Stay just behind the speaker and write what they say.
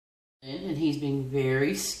And he's being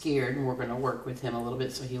very scared, and we're going to work with him a little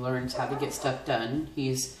bit so he learns how to get stuff done.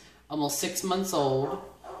 He's almost 6 months old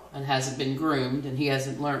and hasn't been groomed, and he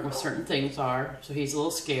hasn't learned what certain things are, so he's a little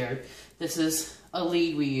scared. This is a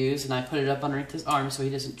lead we use, and I put it up underneath his arm so he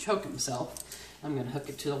doesn't choke himself. I'm going to hook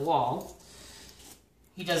it to the wall.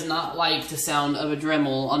 He does not like the sound of a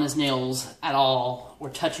Dremel on his nails at all, or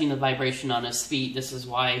touching the vibration on his feet. This is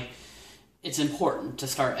why it's important to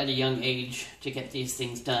start at a young age to get these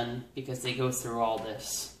things done, because they go through all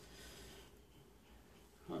this.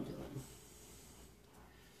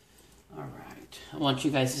 Alright, I want you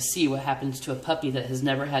guys to see what happens to a puppy that has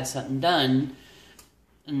never had something done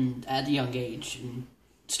and at a young age. And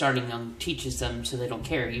starting young teaches them so they don't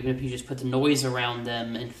care, even if you just put the noise around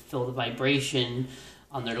them and feel the vibration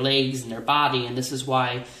on their legs and their body. And this is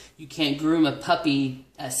why you can't groom a puppy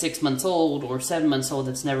at 6 months old or 7 months old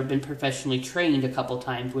that's never been professionally trained a couple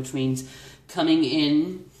times, which means coming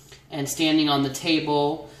in and standing on the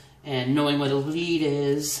table and knowing what a lead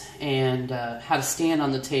is, and how to stand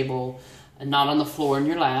on the table and not on the floor in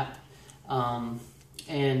your lap,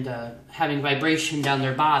 and having vibration down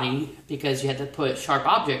their body, because you had to put sharp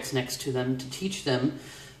objects next to them to teach them,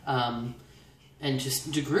 and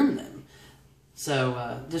just to groom them.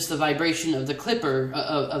 So just the vibration of the clipper,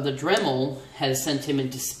 of the Dremel, has sent him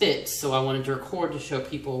into spits. So I wanted to record to show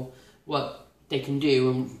people what they can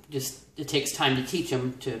do, and just it takes time to teach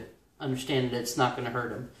them to understand that it's not going to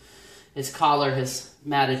hurt him. His collar has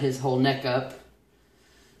matted his whole neck up,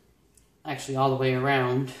 actually all the way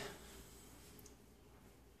around.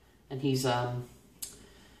 And he's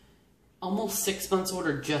almost 6 months old,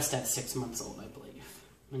 or just at 6 months old, I believe.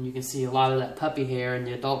 And you can see a lot of that puppy hair and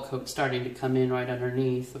the adult coat starting to come in right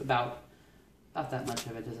underneath. About that much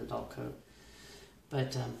of it is adult coat.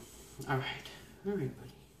 But, all right, buddy.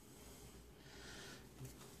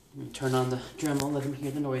 Let me turn on the Dremel, let him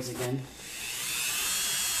hear the noise again.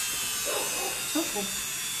 Okay.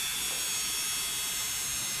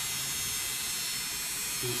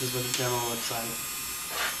 This is what the Dremel looks like.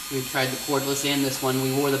 We tried the cordless and this one.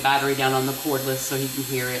 We wore the battery down on the cordless so he can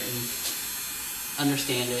hear it and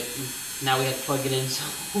understand it. And now we have to plug it in so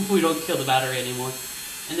we don't kill the battery anymore.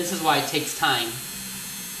 And this is why it takes time.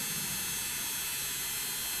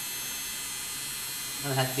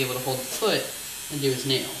 I have to be able to hold his foot and do his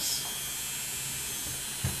nails.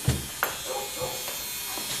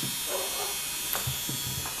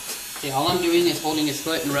 See, all I'm doing is holding his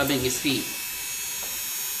foot and rubbing his feet.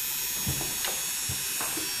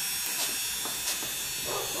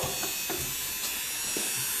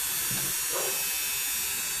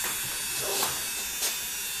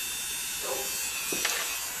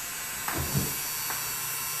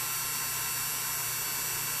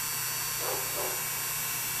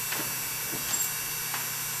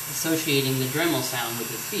 Associating the Dremel sound with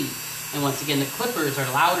his feet. And once again, the clippers are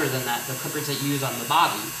louder than that, the clippers that you use on the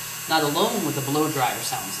body, not alone what the blow dryer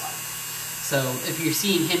sounds like. So if you're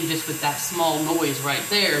seeing him just with that small noise right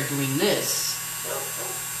there doing this,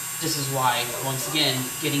 this is why, once again,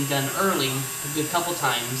 getting done early a good couple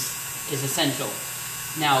times is essential.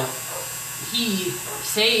 Now,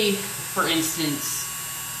 say, for instance,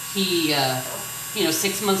 he,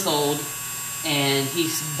 6 months old, and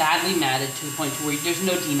he's badly matted to the point to where there's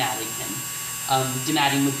no dematting him.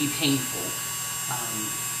 Dematting would be painful.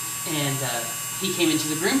 He came into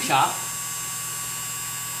the groom shop,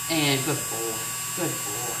 and good boy,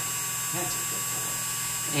 that's a good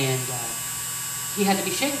boy. And he had to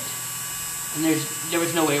be shaved. And there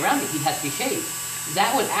was no way around it, he had to be shaved.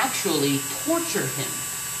 That would actually torture him,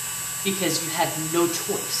 because you had no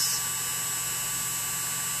choice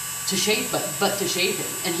to shave, but to shave him.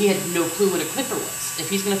 And he had no clue what a clipper was. If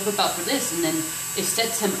he's going to flip out for this, and then it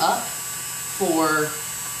sets him up for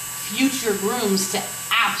future grooms to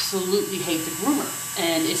absolutely hate the groomer.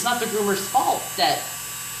 And it's not the groomer's fault that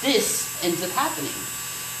this ends up happening.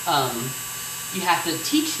 You have to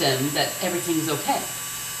teach them that everything's okay.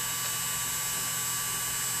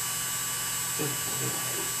 Good boy.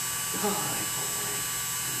 Good boy.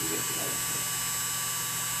 Good boy.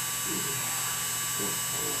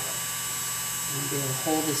 And be able to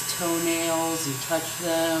hold his toenails and touch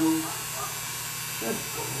them. Good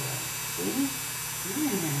boy.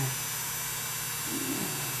 Yeah.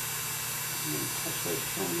 And touch those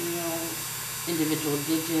toenails, individual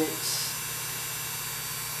digits.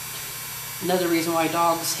 Another reason why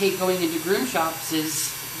dogs hate going into groom shops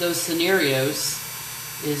is those scenarios,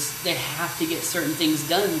 is they have to get certain things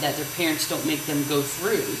done that their parents don't make them go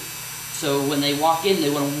through. So when they walk in, they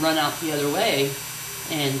want to run out the other way.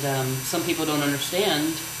 And some people don't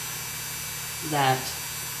understand that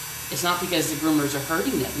it's not because the groomers are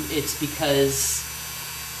hurting them. It's because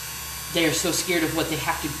they are so scared of what they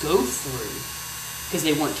have to go through because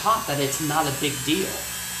they weren't taught that it's not a big deal.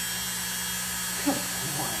 Good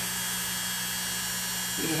boy.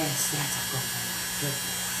 Yes, that's a good boy. Good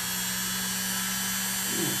boy.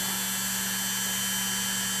 Good boy.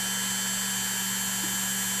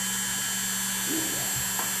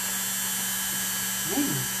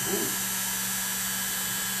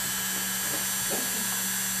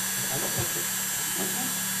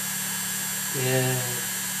 Good.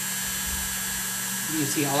 You can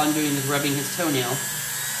see all I'm doing is rubbing his toenail.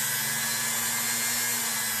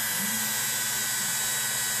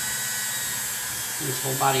 His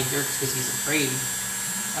whole body jerks because he's afraid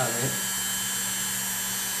of it.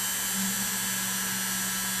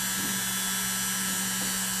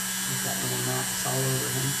 He's got little knots all over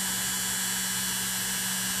him.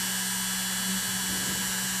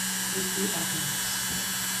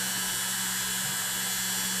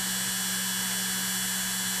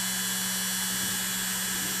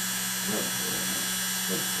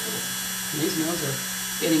 And these nails are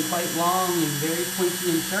getting quite long and very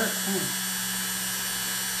pointy and sharp.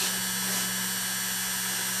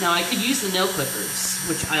 Now I could use the nail clippers,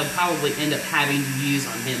 which I'll probably end up having to use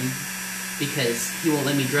on him because he won't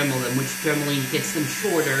let me Dremel them, which dremeling gets them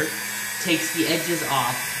shorter, takes the edges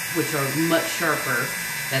off, which are much sharper,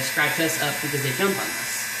 that scratch us up because they jump on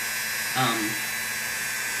us.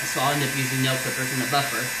 So I'll end up using nail clippers and a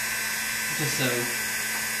buffer, just so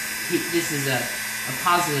this is a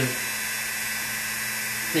positive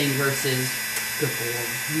thing versus good boy,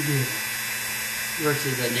 you did it,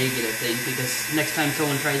 versus a negative thing, because next time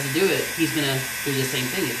someone tries to do it, he's gonna do the same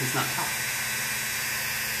thing if he's not taught.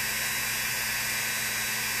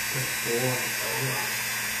 Good boy.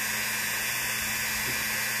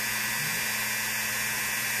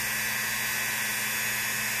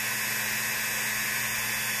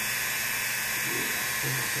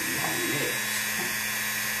 Long nails.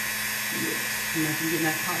 Yes. Imagine getting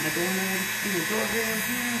that caught in the doorknob, in the door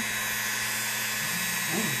here.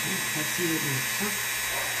 Oh, let's see what it is, huh?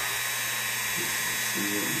 Let's see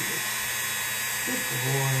what it is. Good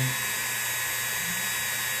boy.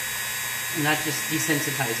 And not just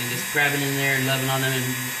desensitizing, just grabbing in there and loving on them and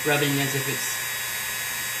rubbing as if it's...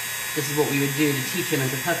 This is what we would do to teach him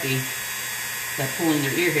as a puppy, that pulling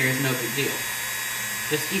their ear hair is no big deal.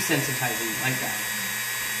 Just desensitizing like that.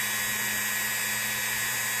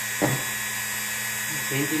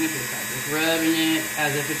 Same thing with this side, just rubbing it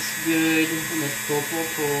as if it's good, and just pull, pull,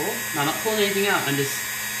 pull. Now, I'm not pulling anything out, I'm just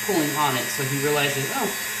pulling on it so he realizes,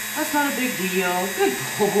 oh, that's not a big deal. Good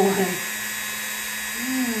boy.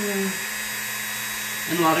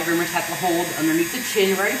 And a lot of groomers have to hold underneath the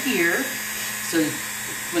chin right here, so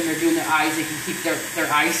when they're doing their eyes, they can keep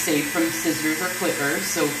their eyes safe from scissors or clippers.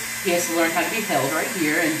 So he has to learn how to be held right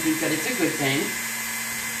here and think that it's a good thing.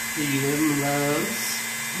 Do you give him loves?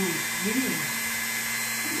 Yeah.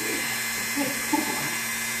 Good boy.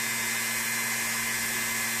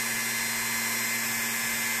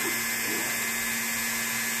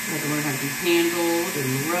 They have to learn how to be handled and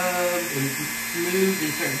rubbed and moved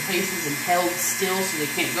in certain places and held still so they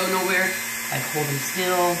can't go nowhere. Like hold them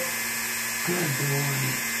still. Good boy.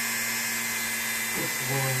 Good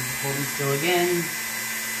boy. Hold them still again.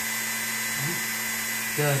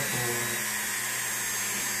 Good boy.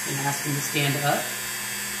 And ask them to stand up.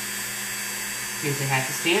 Because they have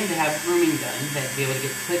to stand to have grooming done. They have to be able to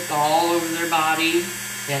get clipped all over their body.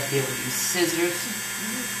 They have to be able to use scissors.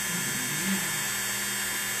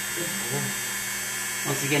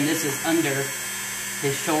 Once again, this is under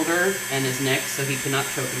his shoulder and his neck, so he cannot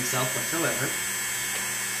choke himself whatsoever.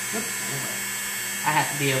 I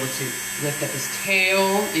have to be able to lift up his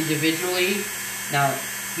tail individually. Now,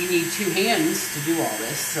 you need two hands to do all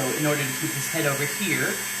this, so in order to keep his head over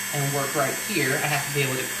here and work right here, I have to be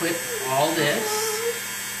able to clip all this,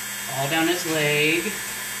 all down his leg.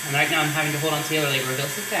 And right now I'm having to hold on to the other leg or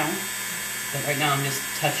he'll sit down. But right now I'm just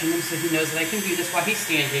touching him so he knows that I can do this while he's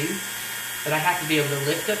standing. But I have to be able to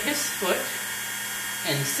lift up his foot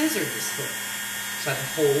and scissor his foot. So I have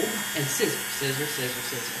to hold and scissor, scissor, scissor,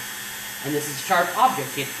 scissor. And this is a sharp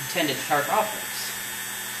object. You have to pretend it's sharp objects.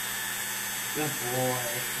 Good boy.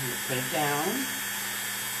 I'm going to put it down.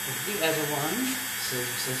 Put the other one.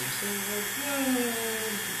 Scissor, scissor, scissor. Good.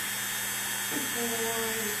 Good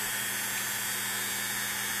boy.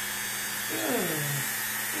 Good.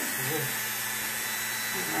 Good boy.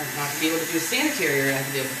 Alright, now to be able to do a sanitary area, I have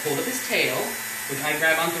to be able to hold up his tail, which I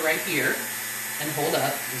grab onto right here, and hold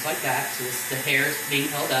up, just like that, so this, the hair is being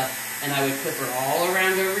held up, and I would clip her all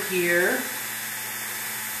around over here,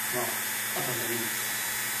 well, up underneath.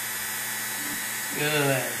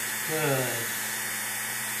 Good, good.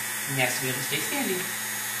 And he has to be able to stay standing.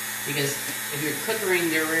 Because if you're clippering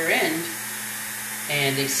their rear end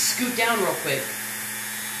and they scoot down real quick,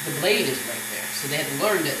 the blade is right there. So they had to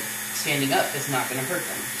learn that standing up is not going to hurt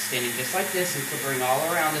them. Standing just like this and clippering all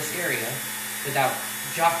around this area without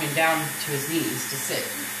dropping down to his knees to sit.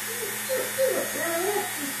 Good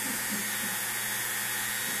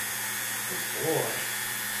boy.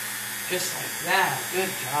 Just like that.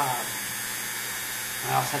 Good job.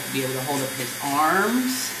 I also have to be able to hold up his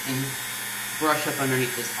arms and brush up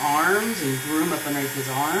underneath his arms and groom up underneath his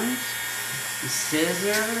arms. And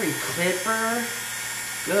scissor and clipper.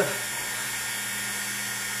 Good.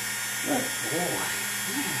 Good boy.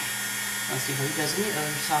 Yeah. Let's see how he does on the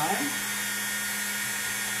other side.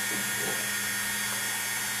 Good boy.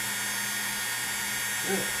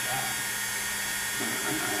 Good job.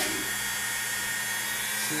 Alright.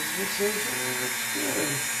 Scissor, scissor. Good.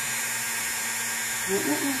 Good.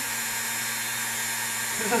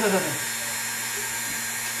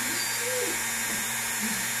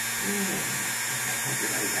 Hold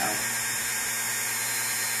your leg out.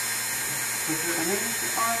 Put your underneath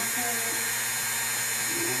your armpit.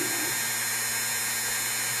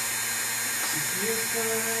 You're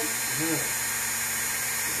good. Good.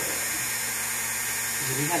 Good.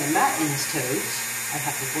 If he had a mat in his toes, I'd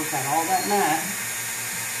have to work out all that mat.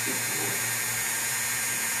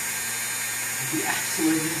 He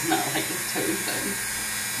absolutely does not like his toes done.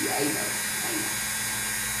 Yeah, I know.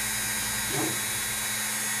 Nope.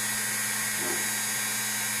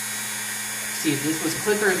 See, if this was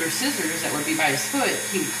clippers or scissors that would be by his foot,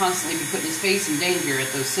 he would constantly be putting his face in danger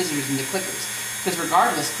at those scissors and the clippers. Because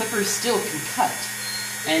regardless, clippers still can cut.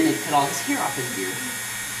 And they cut all his hair off his beard.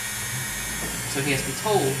 So he has to be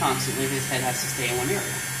told constantly his head has to stay in one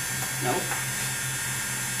area. Nope.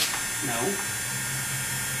 No.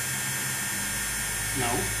 No.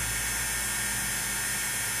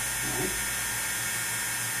 No.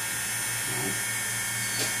 No.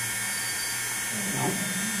 No.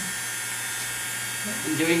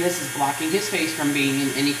 And doing this is blocking his face from being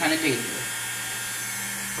in any kind of danger.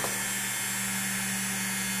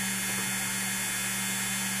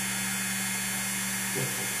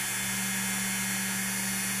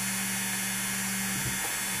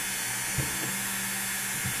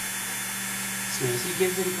 As soon as he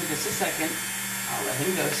gives in for just a second, I'll let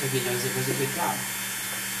him go so he knows it was a good job.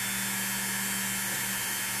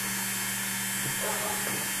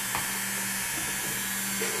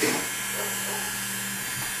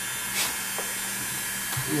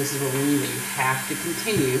 And this is what we mean that you have to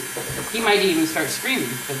continue. He might even start screaming,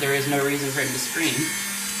 but there is no reason for him to scream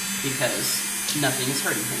because nothing is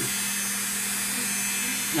hurting him.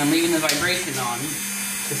 And I'm leaving the vibration on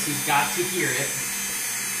because he's got to hear it.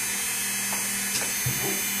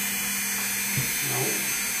 No.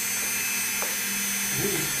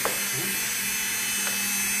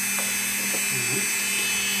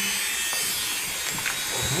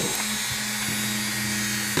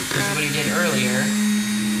 This is what he did earlier.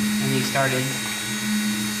 And he started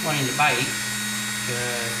wanting to bite.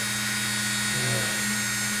 Good. Good.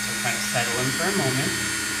 So I'm trying to settle him for a moment.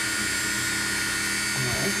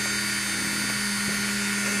 No.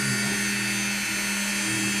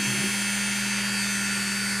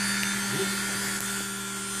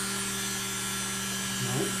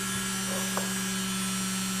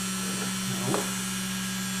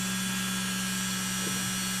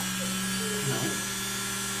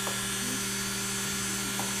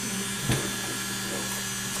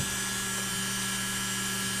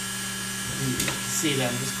 See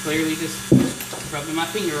that I'm just clearly just rubbing my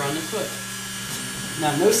finger on his foot.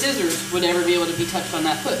 Now, no scissors would ever be able to be touched on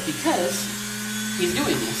that foot because he's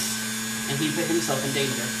doing this and he put himself in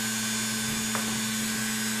danger.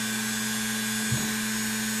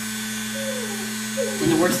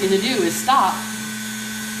 And the worst thing to do is stop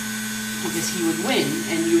because he would win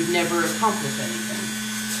and you would never accomplish anything.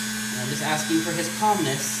 And I'm just asking for his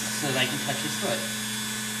calmness so that I can touch his foot.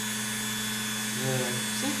 Good.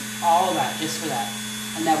 See? All of that, just for that.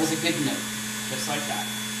 And that was a good note. Just like that.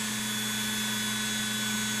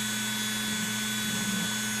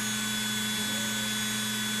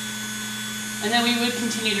 And then we would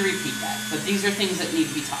continue to repeat that. But these are things that need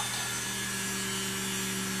to be taught.